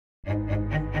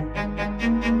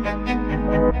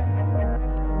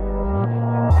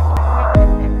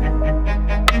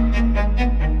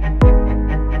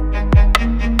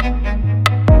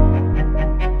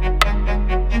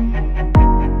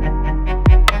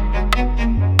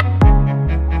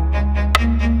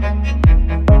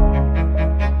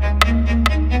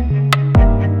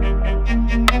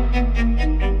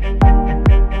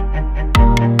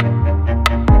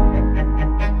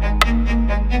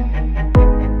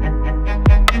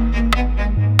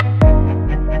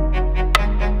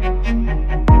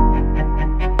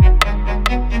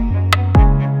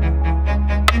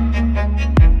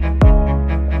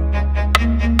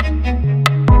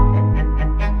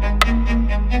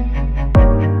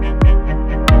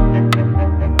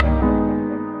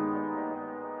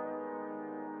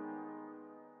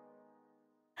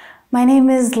name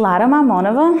is Lara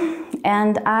Mamonova,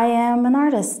 and I am an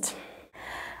artist.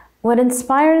 What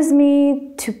inspires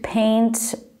me to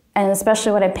paint, and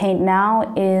especially what I paint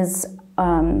now, is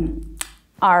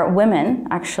are women,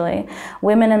 actually.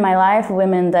 Women in my life,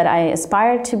 women that I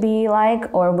aspire to be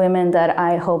like, or women that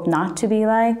I hope not to be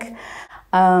like.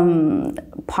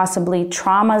 Possibly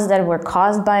traumas that were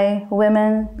caused by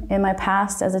women in my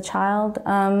past as a child.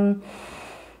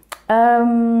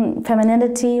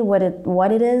 Femininity, what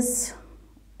it is.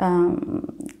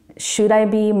 Should I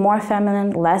be more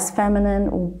feminine, less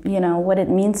feminine? You know, what it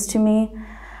means to me.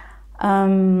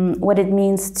 What it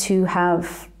means to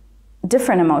have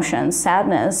different emotions,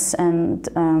 sadness and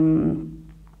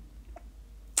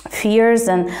fears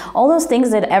and all those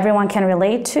things that everyone can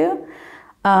relate to.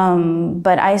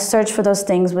 But I search for those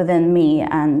things within me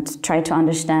and try to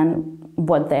understand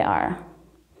what they are.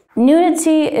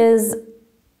 Nudity is,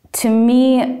 to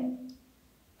me,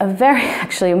 a very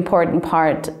actually important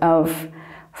part of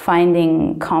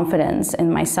finding confidence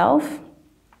in myself.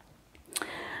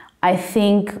 I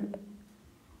think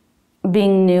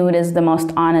being nude is the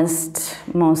most honest,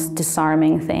 most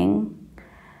disarming thing.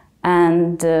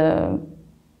 And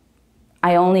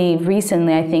I only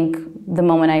recently, I think, the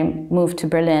moment I moved to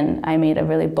Berlin, I made a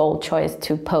really bold choice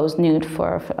to pose nude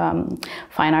for a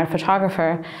fine art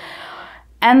photographer.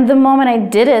 And the moment I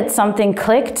did it, something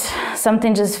clicked.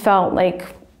 Something just felt like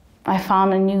I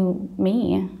found a new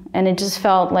me. And it just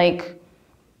felt like,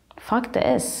 fuck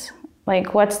this.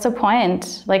 Like, what's the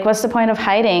point? Like, what's the point of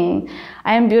hiding?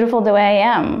 I am beautiful the way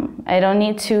I am. I don't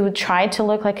need to try to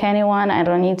look like anyone. I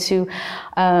don't need to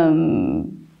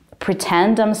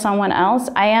pretend I'm someone else.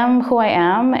 I am who I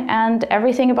am, and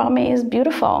everything about me is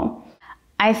beautiful.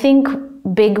 I think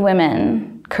big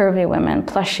women, curvy women,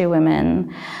 plushy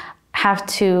women have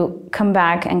to come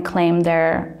back and claim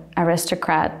their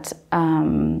aristocrat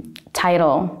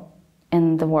title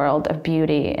in the world of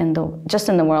beauty, just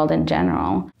in the world in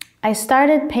general. I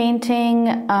started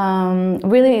painting,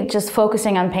 really just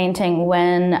focusing on painting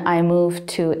when I moved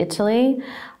to Italy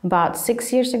about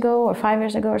 6 years ago or 5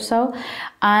 years ago or so.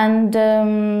 And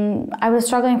I was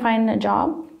struggling finding a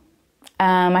job.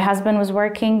 My husband was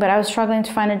working, but I was struggling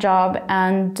to find a job.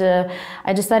 And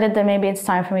I decided that maybe it's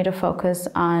time for me to focus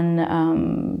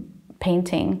on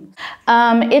painting.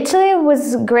 Italy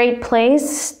was a great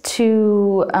place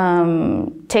to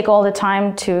take all the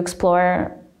time to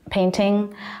explore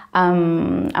painting.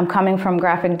 I'm coming from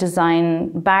graphic design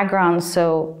background,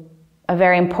 so a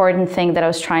very important thing that I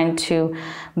was trying to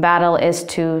battle is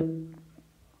to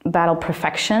battle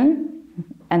perfection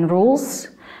and rules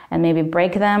and maybe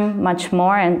break them much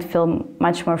more and feel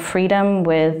much more freedom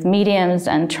with mediums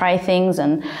and try things.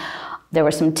 And there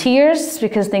were some tears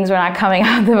because things were not coming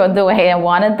out the way I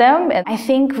wanted them. And I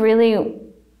think really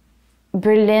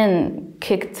Berlin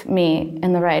kicked me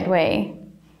in the right way.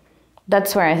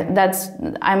 That's where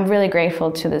I'm really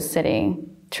grateful to this city,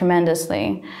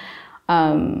 tremendously.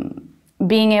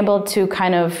 Being able to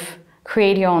kind of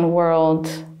create your own world,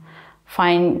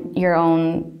 find your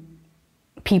own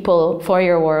people for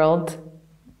your world,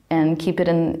 and keep it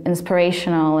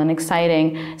inspirational and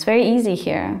exciting. It's very easy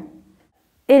here.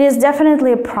 It is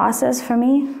definitely a process for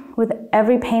me. With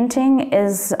every painting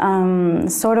is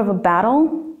sort of a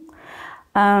battle.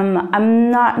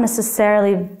 I'm not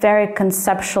necessarily very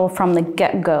conceptual from the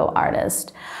get-go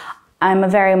artist. I'm a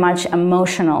very much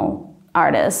emotional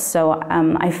artist, so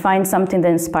I find something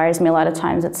that inspires me a lot of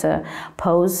times. It's a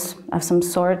pose of some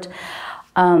sort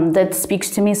that speaks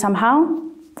to me somehow.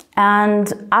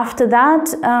 And after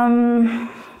that,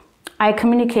 I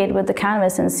communicate with the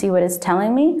canvas and see what it's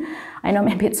telling me. I know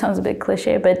maybe it sounds a bit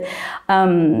cliche, but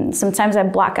sometimes I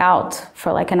black out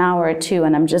for like an hour or two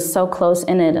and I'm just so close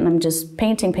in it and I'm just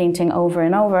painting over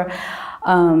and over,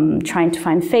 trying to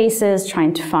find faces,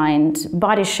 trying to find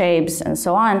body shapes and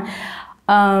so on.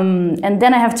 And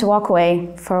then I have to walk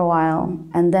away for a while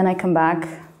and then I come back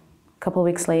a couple of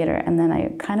weeks later and then I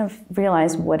kind of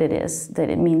realize what it is that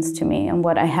it means to me and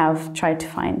what I have tried to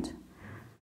find.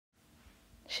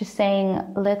 She's saying,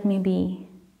 let me be.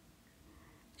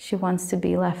 She wants to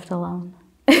be left alone.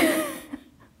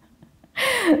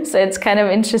 So it's kind of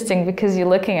interesting because you're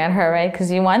looking at her, right?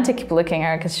 Because you want to keep looking at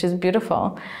her because she's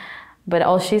beautiful. But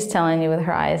all she's telling you with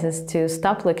her eyes is to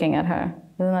stop looking at her.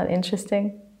 Isn't that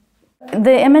interesting?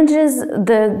 The images,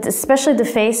 especially the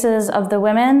faces of the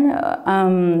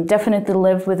women, definitely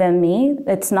live within me.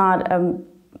 It's not,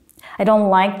 I don't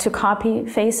like to copy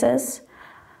faces.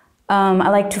 I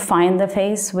like to find the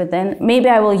face within. Maybe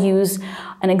I will use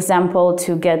an example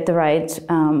to get the right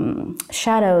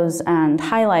shadows and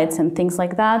highlights and things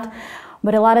like that.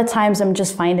 But a lot of times I'm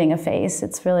just finding a face.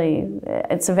 It's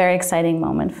a very exciting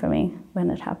moment for me when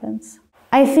it happens.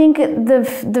 I think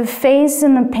the face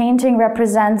in the painting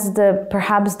represents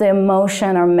perhaps the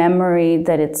emotion or memory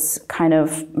that it's kind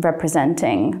of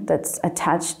representing, that's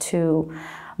attached to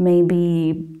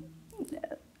maybe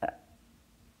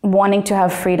wanting to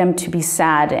have freedom to be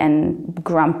sad and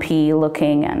grumpy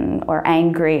looking or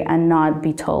angry and not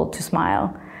be told to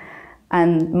smile.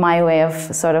 And my way of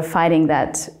sort of fighting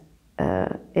that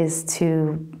is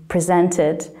to present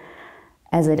it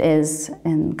as it is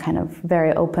in kind of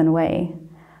very open way.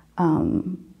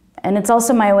 And it's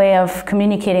also my way of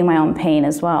communicating my own pain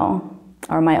as well,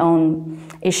 or my own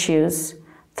issues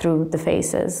through the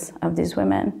faces of these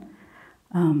women.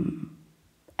 And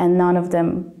none of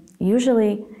them,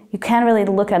 usually, you can't really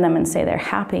look at them and say they're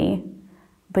happy,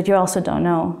 but you also don't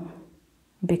know,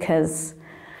 because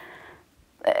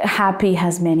happy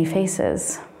has many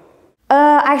faces.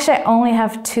 Actually, I only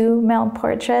have 2 male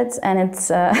portraits, and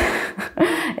it's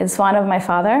it's one of my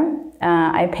father.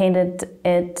 I painted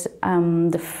it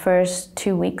the first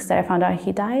 2 weeks that I found out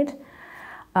he died,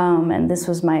 and this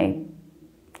was my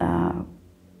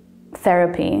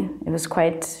therapy. It was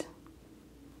quite.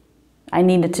 I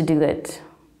needed to do it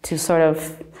to sort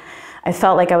of. I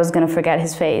felt like I was going to forget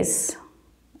his face,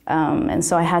 and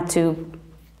so I had to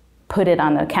put it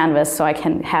on the canvas so I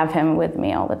can have him with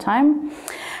me all the time.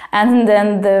 And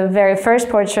then the very first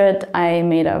portrait I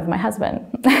made of my husband.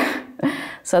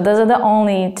 So those are the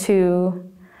only 2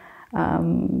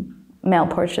 male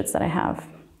portraits that I have.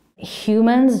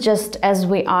 Humans, just as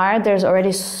we are, there's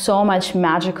already so much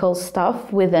magical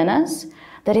stuff within us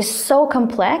that is so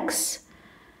complex.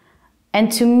 And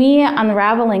to me,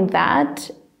 unraveling that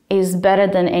is better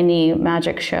than any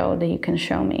magic show that you can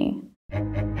show me.